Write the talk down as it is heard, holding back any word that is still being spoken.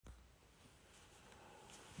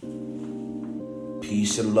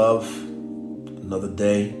Peace and love. Another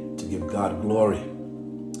day to give God glory.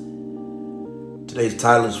 Today's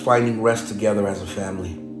title is Finding Rest Together as a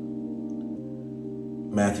Family.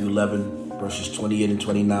 Matthew 11, verses 28 and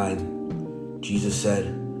 29. Jesus said,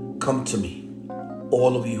 "Come to me,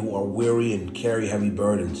 all of you who are weary and carry heavy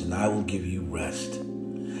burdens, and I will give you rest.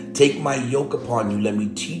 Take my yoke upon you, let me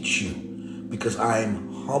teach you, because I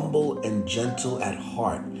am humble and gentle at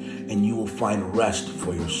heart, and you will find rest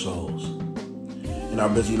for your souls." In our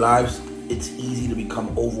busy lives, it's easy to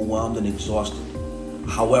become overwhelmed and exhausted.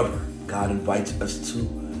 However, God invites us to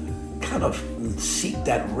kind of seek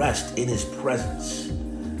that rest in His presence.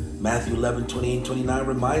 Matthew 11, 28 and 29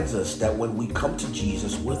 reminds us that when we come to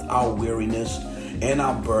Jesus with our weariness and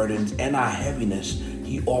our burdens and our heaviness,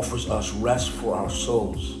 He offers us rest for our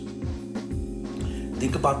souls.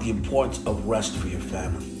 Think about the importance of rest for your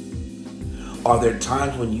family. Are there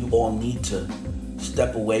times when you all need to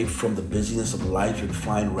step away from the busyness of life and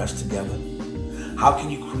find rest together? How can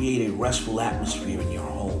you create a restful atmosphere in your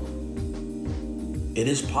home? It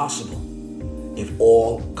is possible if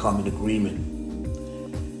all come in agreement.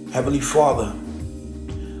 Heavenly Father,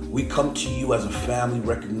 we come to you as a family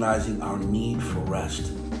recognizing our need for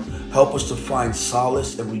rest. Help us to find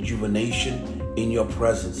solace and rejuvenation in your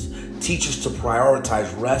presence. Teach us to prioritize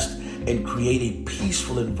rest and create a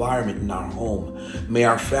peaceful environment in our home. May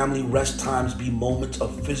our family rest times be moments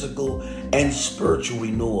of physical and spiritual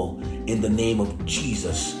renewal. In the name of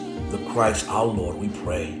Jesus, the Christ our Lord, we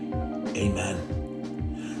pray. Amen.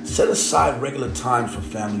 Set aside regular times for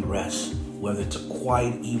family rest, whether it's a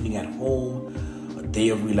quiet evening at home, a day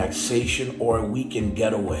of relaxation, or a weekend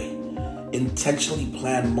getaway. Intentionally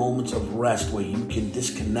plan moments of rest where you can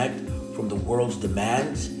disconnect from the world's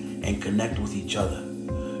demands and connect with each other.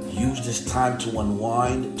 Use this time to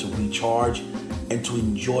unwind, to recharge, and to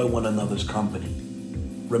enjoy one another's company.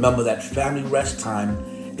 Remember that family rest time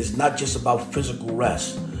is not just about physical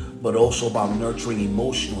rest, but also about nurturing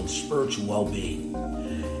emotional and spiritual well-being.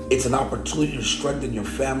 It's an opportunity to strengthen your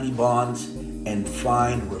family bonds and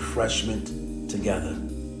find refreshment together.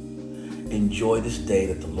 Enjoy this day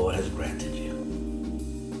that the Lord has granted you.